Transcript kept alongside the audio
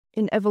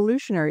In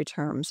evolutionary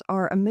terms,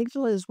 our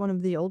amygdala is one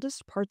of the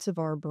oldest parts of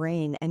our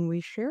brain, and we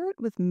share it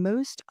with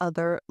most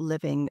other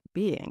living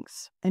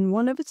beings. And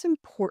one of its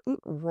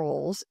important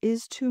roles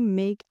is to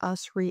make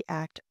us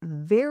react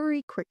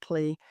very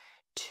quickly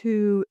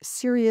to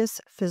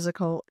serious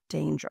physical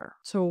danger.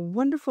 So, a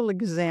wonderful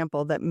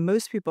example that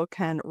most people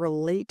can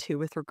relate to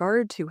with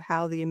regard to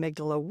how the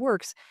amygdala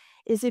works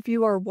is if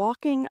you are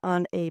walking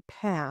on a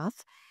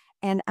path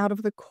and out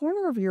of the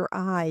corner of your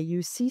eye,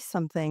 you see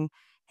something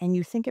and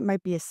you think it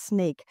might be a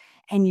snake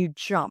and you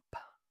jump.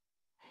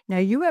 Now,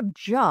 you have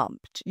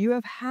jumped, you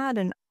have had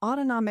an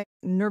autonomic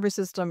nervous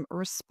system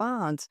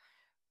response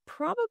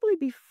probably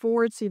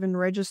before it's even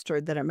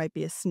registered that it might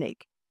be a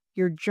snake.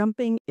 Your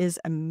jumping is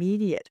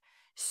immediate.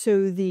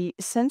 So the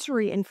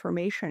sensory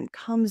information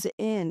comes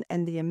in,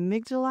 and the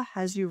amygdala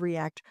has you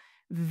react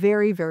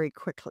very, very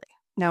quickly.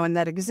 Now, in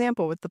that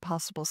example with the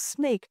possible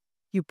snake,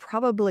 you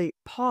probably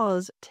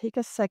pause, take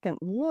a second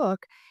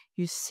look,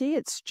 you see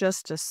it's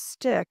just a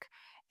stick,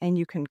 and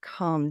you can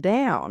calm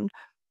down.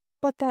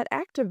 But that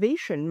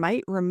activation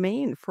might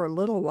remain for a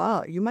little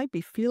while. You might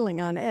be feeling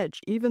on edge,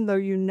 even though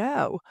you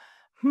know,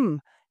 hmm,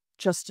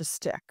 just a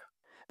stick.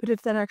 But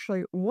if that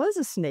actually was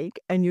a snake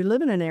and you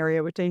live in an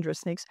area with dangerous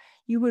snakes,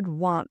 you would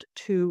want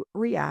to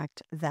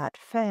react that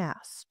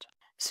fast.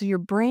 So your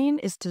brain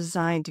is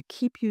designed to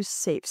keep you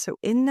safe. So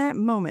in that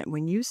moment,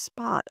 when you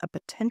spot a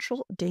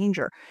potential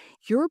danger,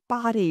 your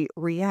body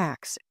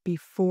reacts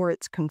before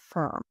it's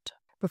confirmed,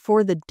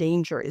 before the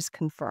danger is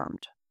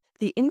confirmed.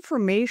 The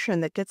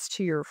information that gets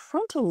to your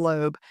frontal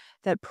lobe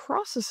that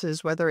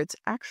processes whether it's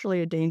actually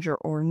a danger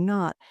or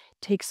not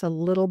takes a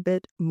little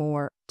bit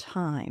more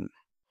time.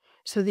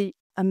 So the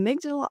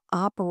amygdala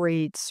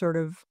operates sort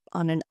of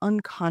on an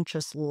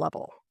unconscious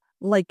level.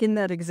 Like in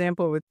that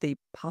example with the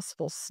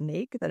possible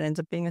snake that ends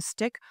up being a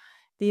stick,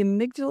 the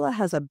amygdala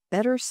has a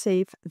better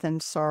safe than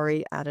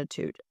sorry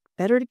attitude.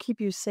 Better to keep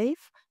you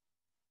safe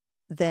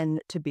than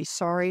to be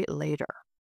sorry later.